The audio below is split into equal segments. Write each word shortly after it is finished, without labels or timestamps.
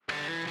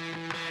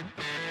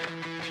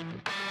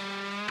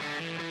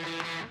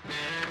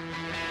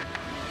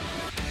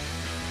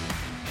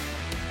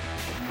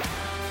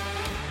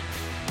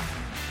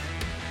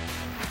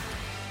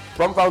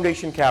From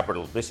Foundation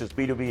Capital, this is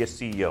B2B as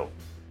CEO,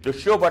 the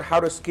show about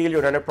how to scale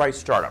your enterprise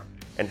startup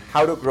and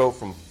how to grow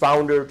from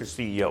founder to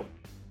CEO.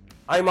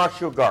 I'm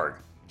Ashu Garg,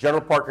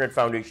 General Partner at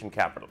Foundation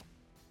Capital.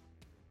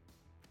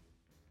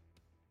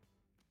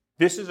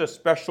 This is a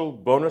special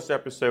bonus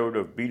episode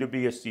of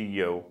B2B as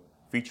CEO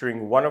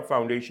featuring one of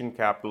Foundation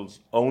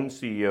Capital's own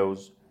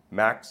CEOs,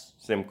 Max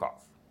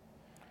Simkoff.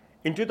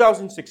 In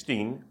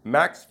 2016,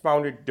 Max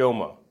founded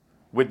Doma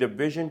with the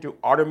vision to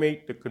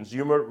automate the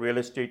consumer real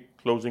estate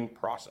closing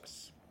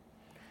process.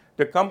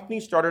 The company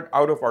started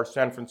out of our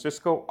San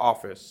Francisco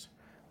office,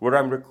 where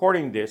I'm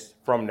recording this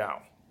from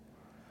now.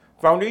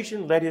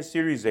 Foundation led his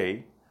Series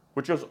A,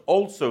 which was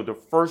also the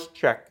first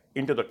check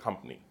into the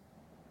company.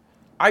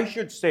 I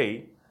should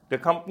say the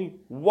company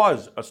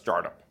was a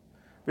startup,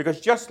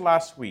 because just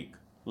last week,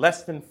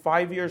 less than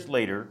 5 years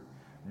later,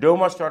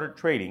 Doma started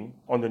trading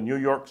on the New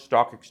York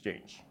Stock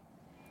Exchange.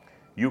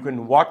 You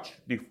can watch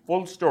the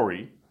full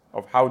story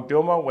of how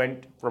Doma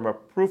went from a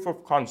proof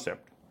of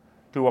concept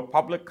to a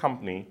public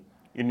company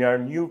in our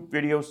new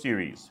video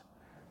series,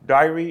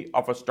 Diary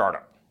of a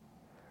Startup.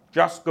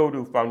 Just go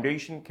to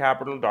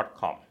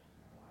foundationcapital.com.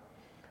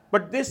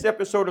 But this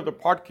episode of the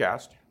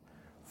podcast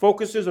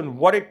focuses on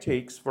what it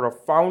takes for a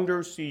founder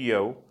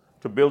CEO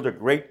to build a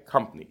great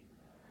company.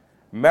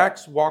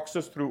 Max walks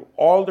us through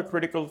all the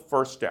critical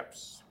first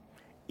steps,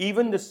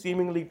 even the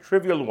seemingly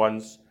trivial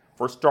ones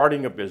for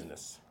starting a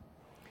business.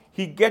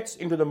 He gets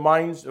into the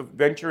minds of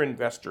venture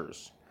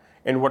investors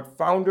and what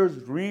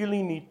founders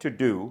really need to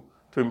do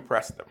to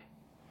impress them.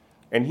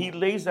 And he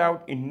lays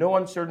out in no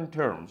uncertain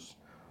terms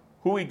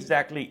who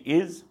exactly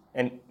is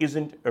and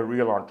isn't a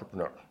real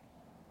entrepreneur.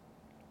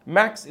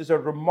 Max is a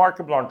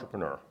remarkable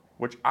entrepreneur,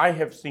 which I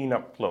have seen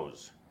up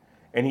close.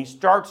 And he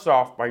starts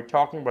off by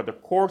talking about the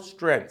core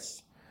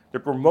strengths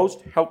that were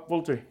most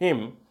helpful to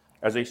him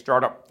as a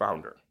startup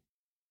founder.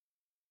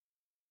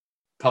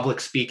 Public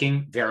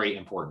speaking, very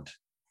important.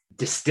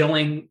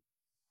 Distilling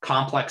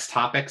complex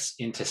topics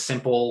into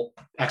simple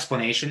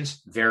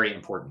explanations, very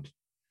important.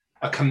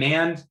 A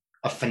command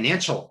of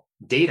financial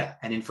data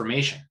and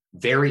information,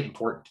 very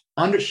important.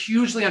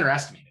 Hugely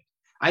underestimated.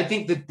 I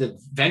think that the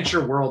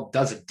venture world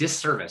does a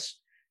disservice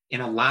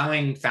in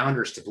allowing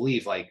founders to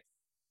believe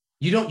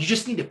you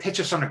just need to pitch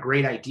us on a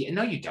great idea.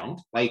 No, you don't.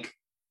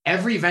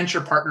 Every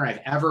venture partner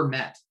I've ever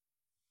met,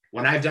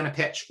 when I've done a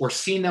pitch or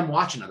seen them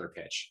watch another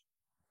pitch,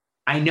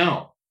 I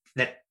know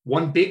that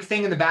one big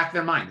thing in the back of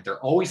their mind that they're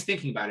always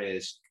thinking about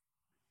is,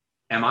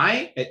 are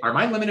my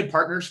limited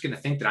partners going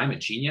to think that I'm a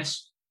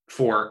genius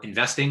for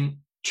investing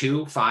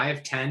 $2,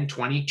 $5, $10,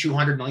 $20,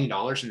 $200 million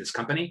in this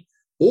company?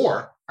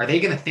 Or are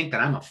they going to think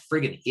that I'm a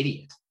friggin'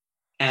 idiot?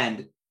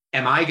 And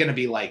am I going to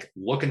be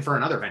looking for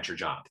another venture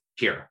job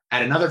here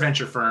at another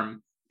venture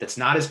firm that's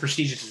not as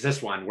prestigious as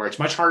this one, where it's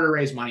much harder to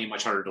raise money and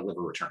much harder to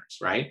deliver returns,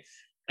 right?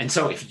 And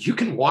so if you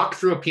can walk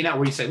through a P&L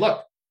where you say,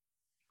 look,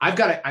 I've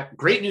got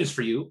great news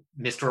for you,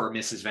 Mr. or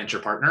Mrs. Venture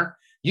Partner.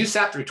 You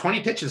sat through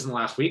 20 pitches in the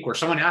last week where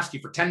someone asked you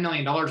for $10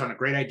 million on a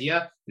great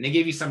idea, and they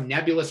gave you some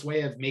nebulous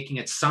way of making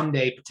it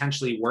someday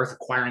potentially worth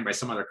acquiring by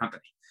some other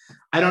company.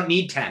 I don't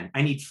need 10,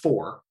 I need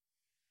 4.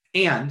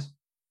 And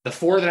the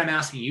 4 that I'm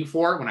asking you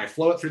for, when I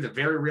flow it through the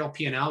very real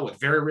P&L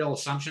with very real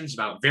assumptions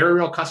about very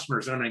real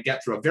customers that I'm going to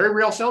get through a very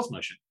real sales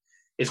motion,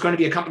 is going to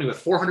be a company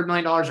with $400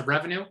 million of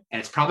revenue, and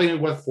it's probably going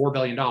to be worth $4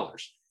 billion.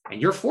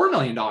 And your $4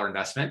 million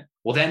investment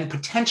will then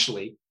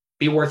potentially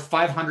be worth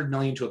 $500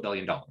 million to $1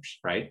 billion,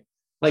 right?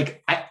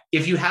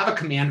 If you have a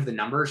command of the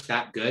numbers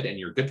that good and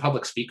you're a good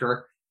public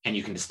speaker and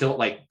you can distill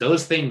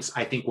those things,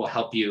 I think will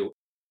help you.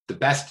 The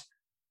best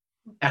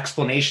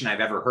explanation I've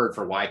ever heard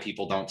for why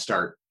people don't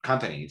start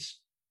companies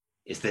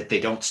is that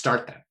they don't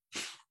start them,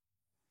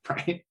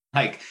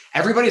 right?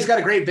 Everybody's got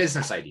a great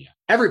business idea,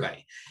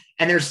 everybody.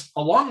 And there's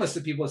a long list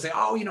of people that say,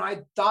 oh,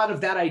 I thought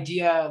of that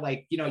idea.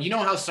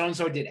 How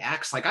so-and-so did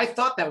X, I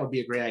thought that would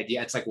be a great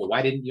idea. It's well,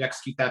 why didn't you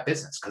execute that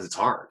business? Because it's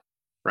hard,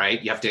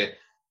 right? You have to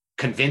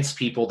convince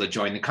people to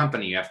join the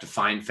company. You have to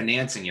find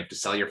financing. You have to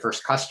sell your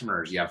first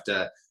customers. You have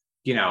to,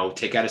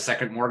 take out a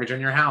second mortgage on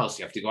your house.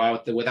 You have to go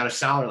out without a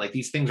salary.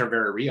 These things are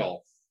very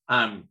real.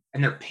 And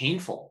they're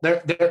painful.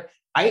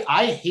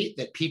 I hate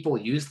that people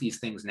use these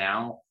things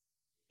now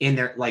in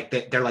their,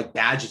 they're like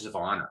badges of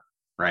honor,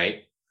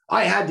 right?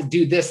 I had to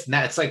do this and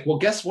that. It's well,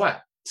 guess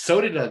what? So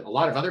did a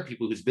lot of other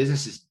people whose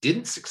businesses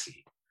didn't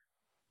succeed,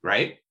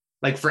 right?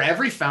 For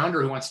every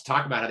founder who wants to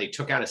talk about how they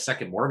took out a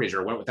second mortgage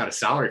or went without a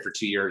salary for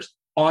 2 years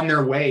on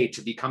their way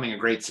to becoming a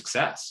great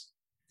success,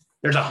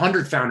 there's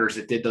 100 founders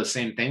that did those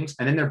same things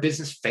and then their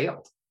business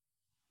failed.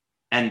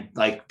 And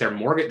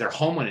their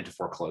home went into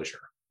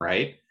foreclosure,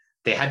 right?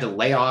 They had to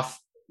lay off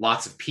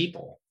lots of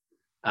people.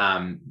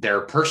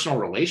 Their personal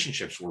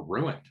relationships were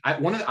ruined.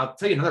 I'll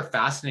tell you another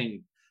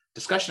fascinating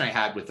discussion I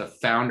had with a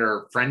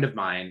founder friend of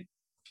mine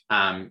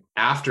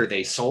after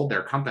they sold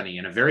their company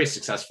in a very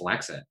successful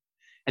exit.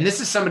 And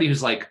this is somebody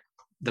who's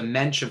the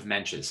mensch of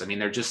mensches. I mean,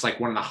 they're just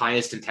one of the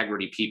highest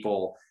integrity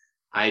people.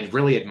 I'd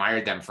really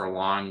admired them for a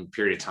long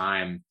period of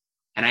time.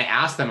 And I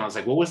asked them, I was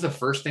what was the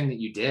first thing that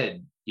you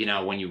did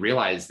when you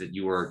realized that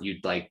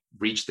you'd like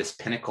reached this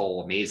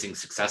pinnacle, amazing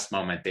success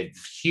moment, that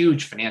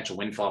huge financial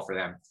windfall for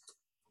them.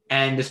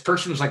 And this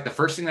person was like, the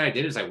first thing that I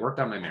did is I worked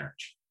on my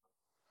marriage.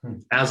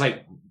 And I was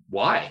like,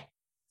 why?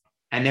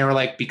 And they were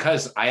like,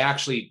 because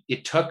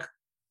it took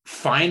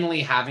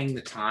finally having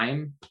the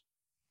time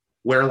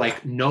where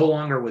like no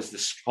longer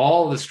was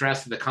all the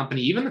stress of the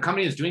company, even the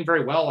company is doing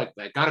very well,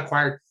 like got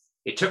acquired.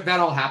 It took that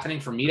all happening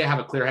for me to have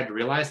a clear head to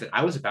realize that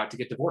I was about to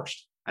get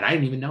divorced and I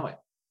didn't even know it.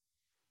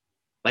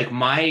 Like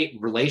my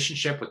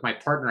relationship with my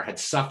partner had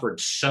suffered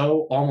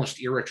so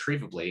almost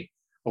irretrievably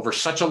over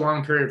such a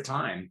long period of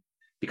time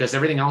because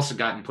everything else had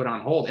gotten put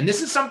on hold. And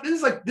this is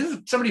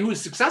somebody who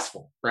is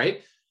successful,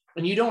 right?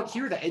 And you don't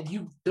hear that.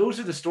 Those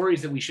are the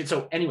stories that we should.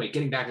 So anyway,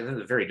 getting back to this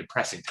is a very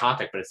depressing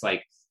topic, but it's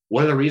like,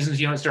 what are the reasons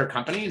you don't start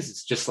companies?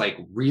 It's just like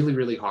really,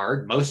 really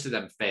hard. Most of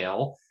them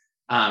fail.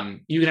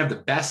 You can have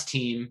the best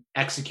team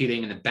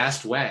executing in the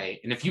best way.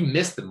 And if you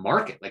miss the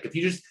market, like if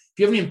you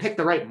haven't even picked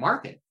the right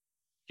market,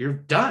 you're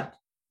done.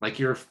 Like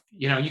you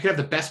could have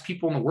the best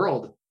people in the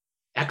world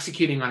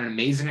executing on an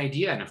amazing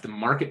idea. And if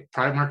the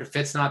product market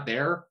fit's not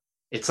there,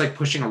 it's like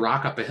pushing a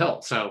rock up a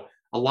hill. So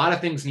a lot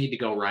of things need to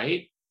go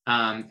right.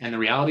 And the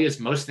reality is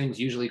most things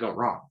usually go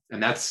wrong.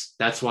 And that's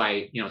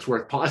why, it's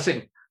worth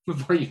pausing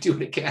before you do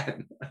it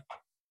again.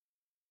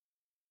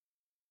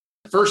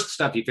 The first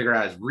stuff you figure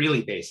out is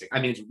really basic.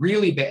 I mean, it's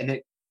really bad.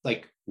 And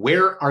like,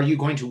 where are you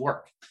going to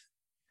work?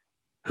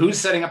 Who's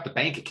setting up the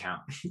bank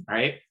account,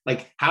 right?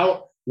 Like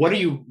what are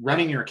you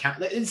running your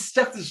account? It's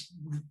stuff that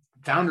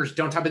founders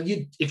don't talk about.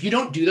 If you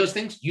don't do those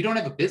things, you don't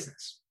have a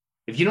business.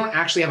 If you don't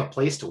actually have a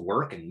place to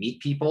work and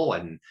meet people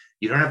and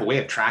you don't have a way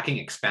of tracking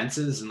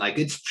expenses, and like,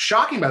 it's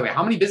shocking, by the way,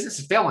 how many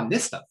businesses fail on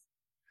this stuff.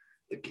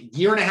 Like a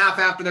year and a half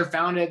after they're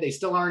founded, they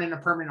still aren't in a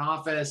permanent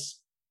office,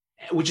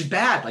 which is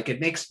bad. Like it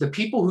makes the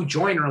people who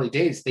join early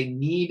days, they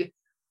need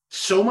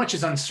so much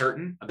is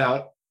uncertain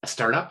about a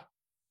startup.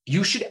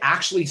 You should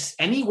actually,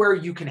 anywhere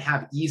you can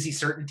have easy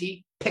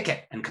certainty, pick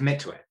it and commit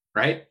to it,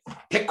 right?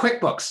 Pick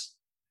QuickBooks.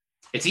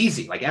 It's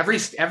easy. Like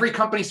every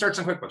company starts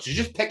on QuickBooks. You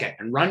just pick it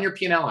and run your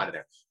P&L out of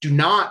there. Do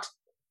not.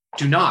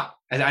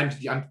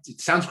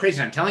 It sounds crazy.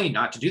 I'm telling you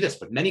not to do this,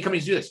 but many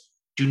companies do this.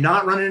 Do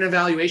not run an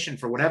evaluation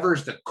for whatever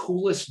is the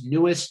coolest,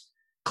 newest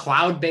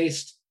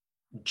cloud-based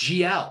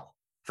GL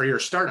for your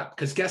startup.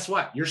 Because guess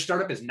what? Your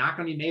startup is not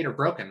going to be made or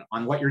broken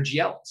on what your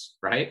GL is,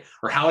 right?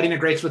 Or how it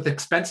integrates with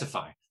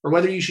Expensify, or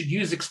whether you should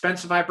use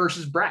Expensify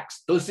versus Brex.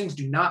 Those things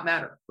do not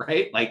matter,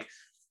 right? Like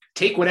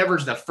take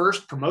whatever's the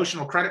first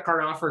promotional credit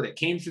card offer that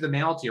came through the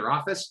mail to your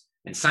office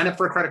and sign up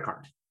for a credit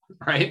card,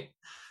 right?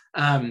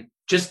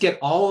 Just get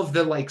all of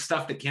the like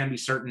stuff that can be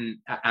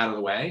certain out of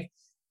the way.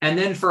 And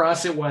then for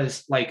us, it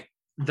was like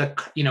there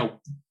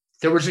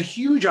was a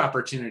huge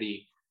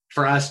opportunity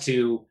for us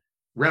to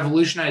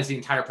revolutionize the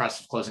entire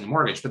process of closing a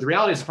mortgage. But the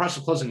reality is the process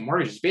of closing a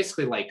mortgage is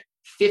basically like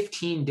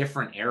 15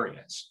 different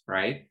areas,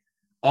 right?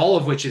 All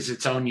of which is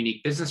its own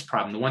unique business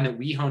problem. The one that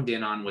we honed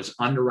in on was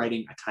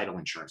underwriting a title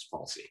insurance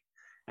policy.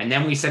 And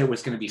then we said it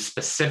was going to be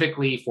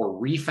specifically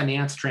for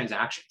refinance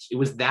transactions. It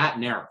was that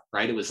narrow,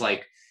 right? It was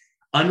like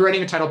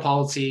underwriting a title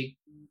policy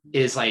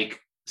is like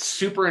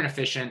super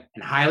inefficient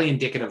and highly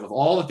indicative of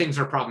all the things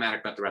that are problematic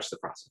about the rest of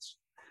the process.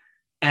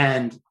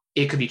 And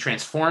it could be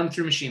transformed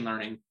through machine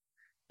learning.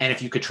 And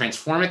if you could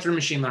transform it through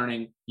machine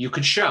learning, you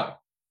could show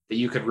that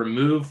you could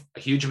remove a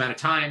huge amount of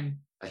time,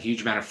 a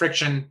huge amount of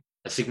friction,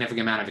 a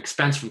significant amount of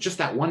expense from just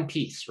that one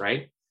piece,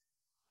 right?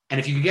 And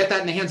if you could get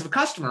that in the hands of a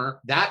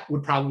customer, that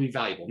would probably be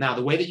valuable. Now,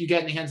 the way that you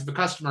get in the hands of a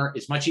customer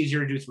is much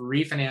easier to do through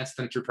refinance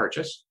than through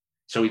purchase.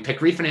 So we pick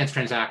refinance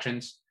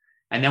transactions.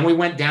 And then we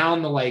went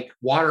down the like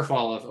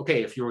waterfall of,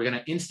 okay, if you were going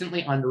to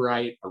instantly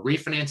underwrite a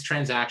refinance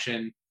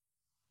transaction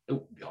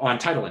on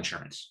title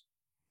insurance,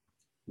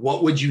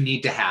 what would you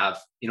need to have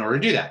in order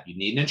to do that? You'd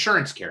need an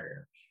insurance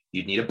carrier.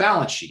 You'd need a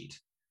balance sheet.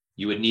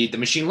 You would need the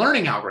machine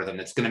learning algorithm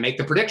that's going to make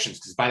the predictions.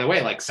 Because by the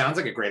way, like sounds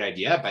like a great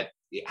idea, but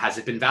has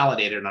it been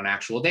validated on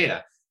actual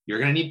data? You're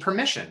going to need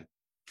permission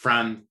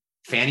from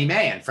Fannie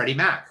Mae and Freddie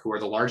Mac, who are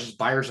the largest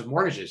buyers of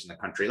mortgages in the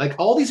country. Like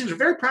all these things are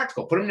very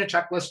practical. Put them in a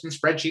checklist and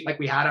spreadsheet like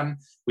we had them.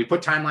 We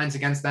put timelines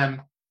against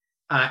them.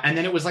 And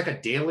then it was like a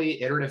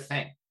daily iterative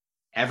thing.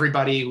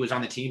 Everybody who was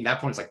on the team, at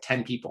that point, was like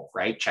 10 people,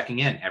 right? Checking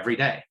in every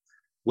day.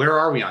 Where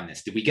are we on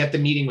this? Did we get the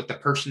meeting with the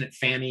person at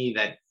Fannie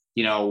that,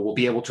 will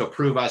be able to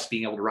approve us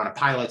being able to run a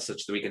pilot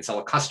such that we can sell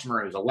a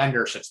customer who's a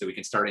lender, such that we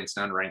can start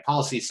instant underwriting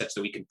policies, such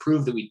that we can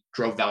prove that we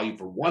drove value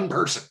for one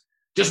person,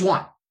 just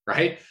one,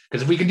 right?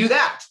 Because if we can do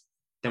that,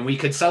 then we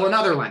could sell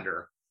another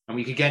lender and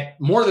we could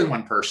get more than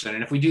one person.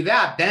 And if we do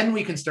that, then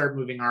we can start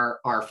moving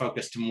our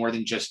focus to more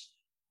than just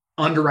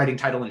underwriting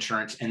title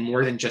insurance and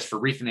more than just for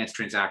refinance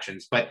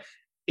transactions. But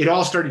it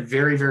all started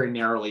very, very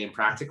narrowly and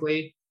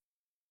practically.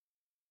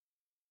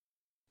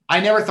 I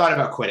never thought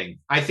about quitting.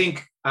 I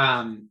think,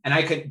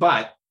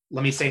 but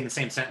let me say in the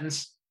same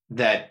sentence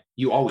that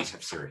you always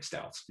have serious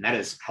doubts, and that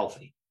is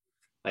healthy.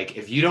 Like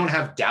if you don't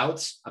have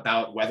doubts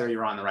about whether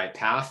you're on the right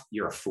path,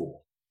 you're a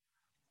fool.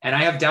 And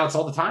I have doubts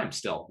all the time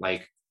still.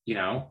 Like,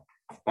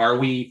 are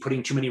we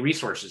putting too many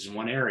resources in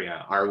one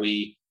area? Are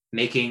we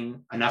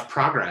making enough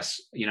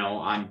progress,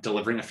 on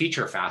delivering a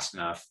feature fast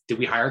enough? Did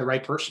we hire the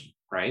right person,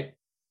 right?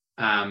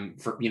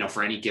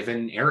 For any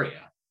given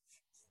area.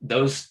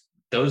 Those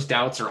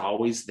doubts are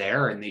always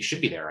there, and they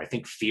should be there. I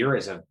think fear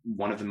is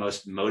one of the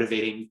most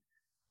motivating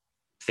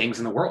things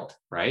in the world,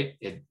 right?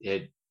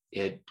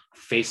 It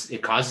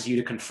causes you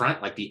to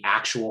confront like the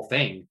actual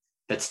thing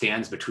that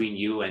stands between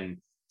you and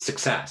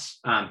success.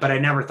 But I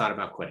never thought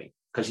about quitting,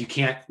 because you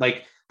can't,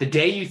 like, the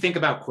day you think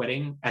about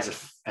quitting as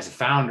a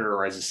founder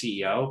or as a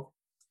CEO,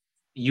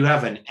 you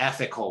have an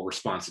ethical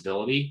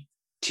responsibility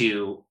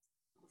to,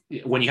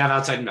 when you have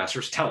outside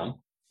investors, tell them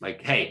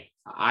like, hey,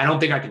 I don't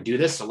think I can do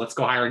this, so let's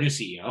go hire a new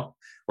CEO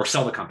or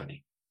sell the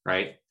company,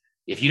 right?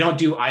 If you don't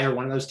do either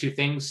one of those two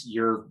things,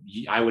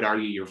 I would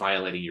argue you're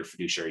violating your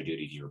fiduciary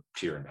duty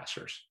to your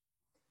investors.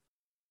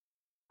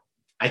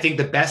 I think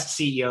the best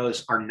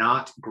CEOs are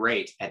not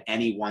great at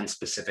any one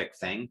specific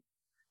thing.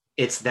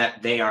 It's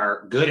that they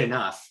are good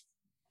enough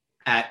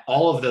at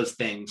all of those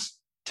things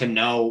to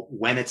know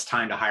when it's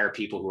time to hire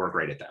people who are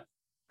great at them,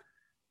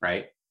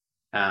 right?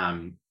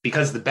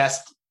 Because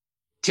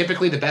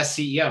typically the best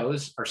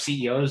CEOs are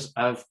CEOs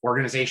of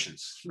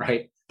organizations,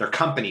 right? They're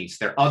companies,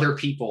 they're other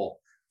people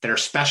that are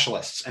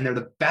specialists, and they're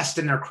the best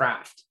in their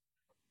craft.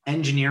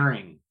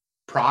 Engineering,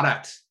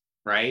 product,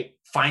 right?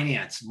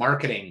 Finance,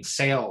 marketing,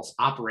 sales,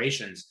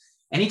 operations.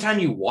 Anytime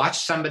you watch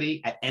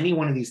somebody at any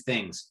one of these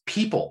things,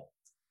 people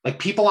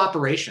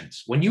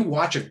operations, when you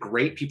watch a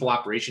great people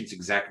operations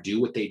exec do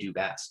what they do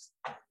best,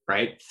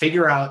 right?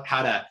 Figure out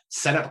how to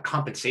set up a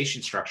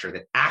compensation structure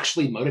that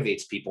actually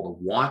motivates people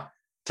to want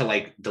to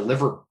like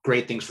deliver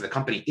great things for the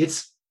company.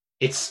 It's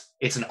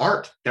an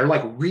art. They're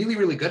like really,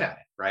 really good at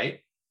it,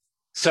 right?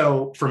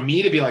 So for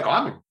me to be like, oh,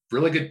 I'm a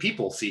really good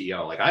people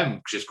CEO, like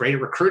I'm just great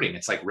at recruiting.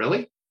 It's like,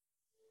 really?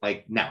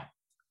 Like, no.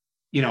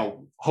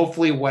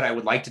 Hopefully what I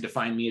would like to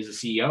define me as a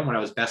CEO and what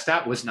I was best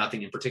at was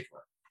nothing in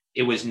particular.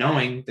 It was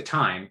knowing the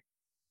time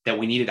that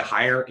we needed to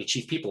hire a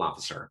chief people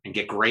officer and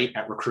get great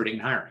at recruiting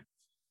and hiring,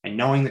 and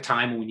knowing the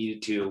time when we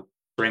needed to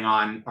bring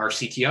on our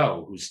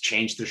CTO, who's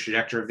changed the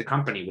trajectory of the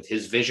company with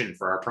his vision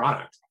for our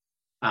product.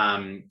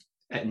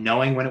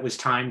 Knowing when it was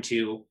time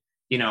to,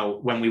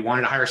 when we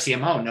wanted to hire a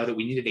CMO, know that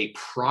we needed a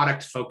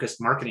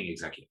product-focused marketing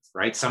executive,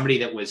 right? Somebody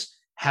that was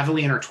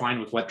heavily intertwined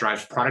with what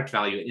drives product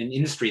value in an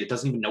industry that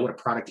doesn't even know what a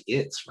product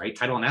is, right?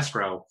 Title and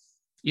escrow.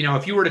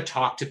 If you were to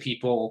talk to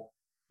people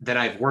that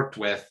I've worked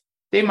with,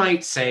 they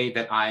might say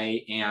that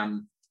I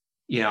am,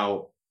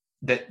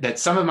 that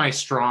some of my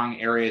strong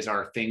areas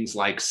are things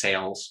like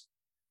sales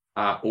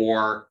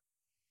or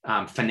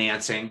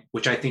financing,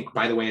 which I think,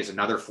 by the way, is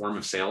another form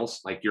of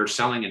sales. Like, you're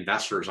selling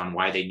investors on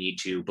why they need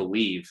to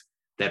believe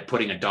that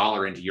putting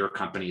 $1 into your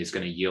company is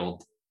going to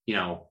yield,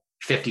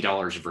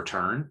 $50 of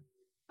return.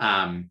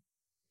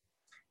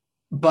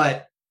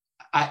 But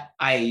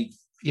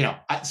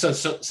so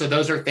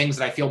those are things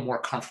that I feel more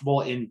comfortable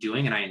in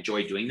doing, and I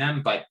enjoy doing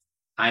them, but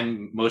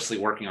I'm mostly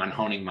working on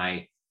honing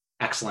my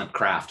excellent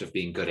craft of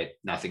being good at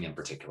nothing in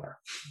particular.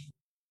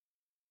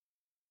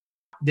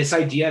 This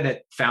idea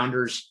that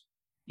founders,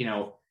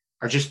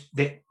 are just,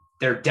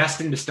 they're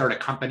destined to start a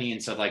company.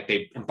 And so like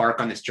they embark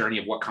on this journey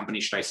of what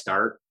company should I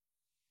start?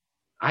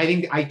 I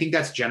think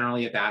that's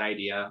generally a bad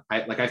idea.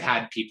 I've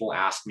had people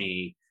ask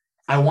me,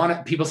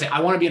 people say, I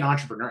want to be an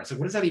entrepreneur. I said,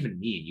 what does that even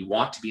mean? You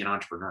want to be an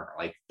entrepreneur?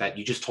 Like that,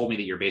 you just told me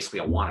that you're basically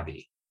a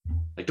wannabe.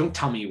 Like, don't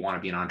tell me you want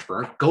to be an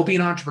entrepreneur. Go be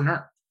an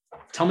entrepreneur.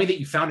 Tell me that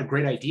you found a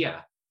great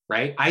idea,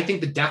 right? I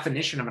think the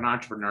definition of an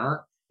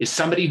entrepreneur is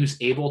somebody who's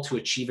able to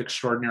achieve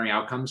extraordinary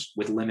outcomes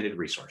with limited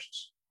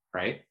resources,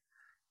 right?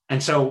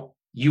 And so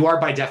you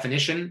are by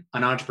definition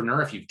an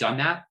entrepreneur if you've done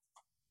that,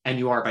 and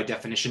you are by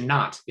definition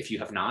not if you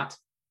have not.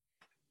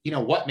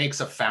 What makes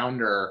a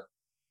founder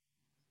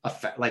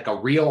like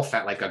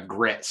a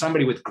grit,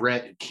 somebody with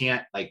grit who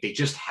can't, like, they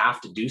just have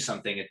to do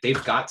something if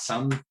they've got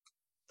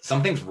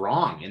something's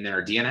wrong in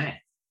their DNA,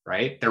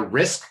 right? Their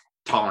risk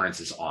tolerance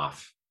is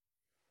off.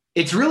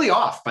 It's really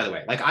off, by the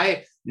way. Like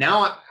I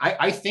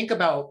think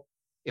about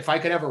if I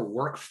could ever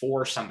work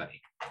for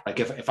somebody, like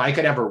if I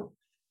could ever,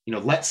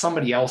 let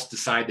somebody else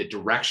decide the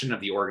direction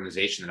of the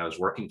organization that I was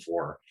working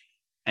for,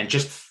 and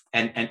just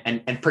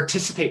and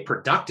participate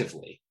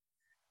productively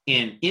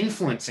in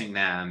influencing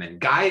them and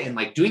guide and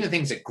like doing the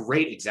things that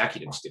great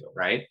executives do,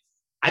 right?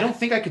 I don't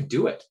think I could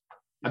do it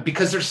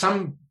because there's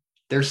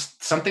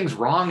something's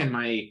wrong in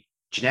my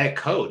genetic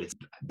code.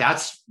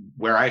 That's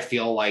where I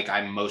feel like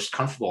I'm most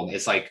comfortable.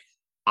 It's like,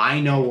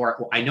 I know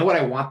what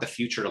I want the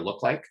future to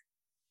look like.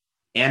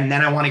 And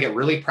then I want to get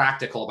really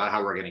practical about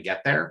how we're going to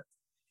get there.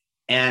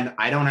 And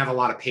I don't have a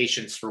lot of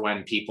patience for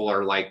when people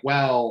are like,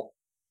 well,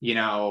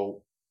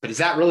 but is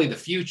that really the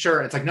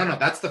future? It's like, no,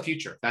 that's the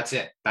future. That's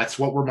it. That's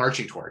what we're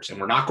marching towards. And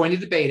we're not going to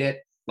debate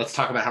it. Let's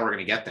talk about how we're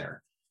going to get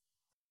there.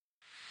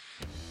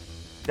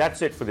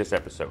 That's it for this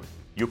episode.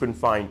 You can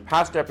find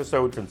past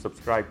episodes and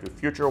subscribe to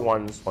future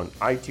ones on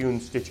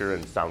iTunes, Stitcher,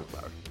 and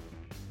SoundCloud.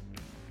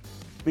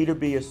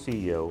 B2B as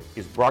CEO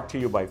is brought to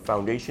you by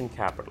Foundation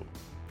Capital,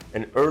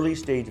 an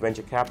early-stage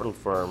venture capital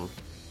firm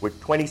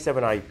with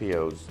 27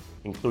 IPOs,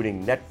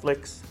 including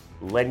Netflix,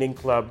 Lending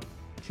Club,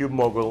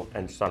 TubeMogul,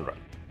 and Sunrun.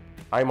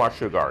 I'm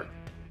Arshu Garg,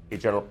 a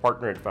general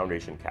partner at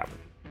Foundation Capital.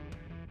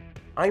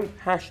 I'm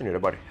passionate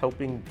about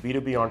helping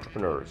B2B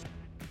entrepreneurs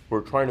who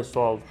are trying to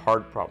solve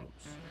hard problems.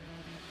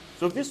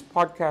 So this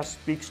podcast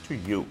speaks to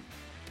you.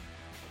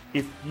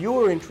 If you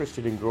are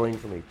interested in growing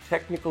from a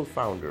technical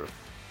founder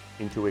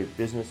into a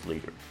business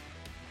leader,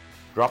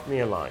 drop me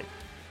a line.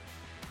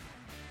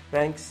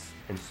 Thanks,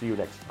 and see you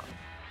next time.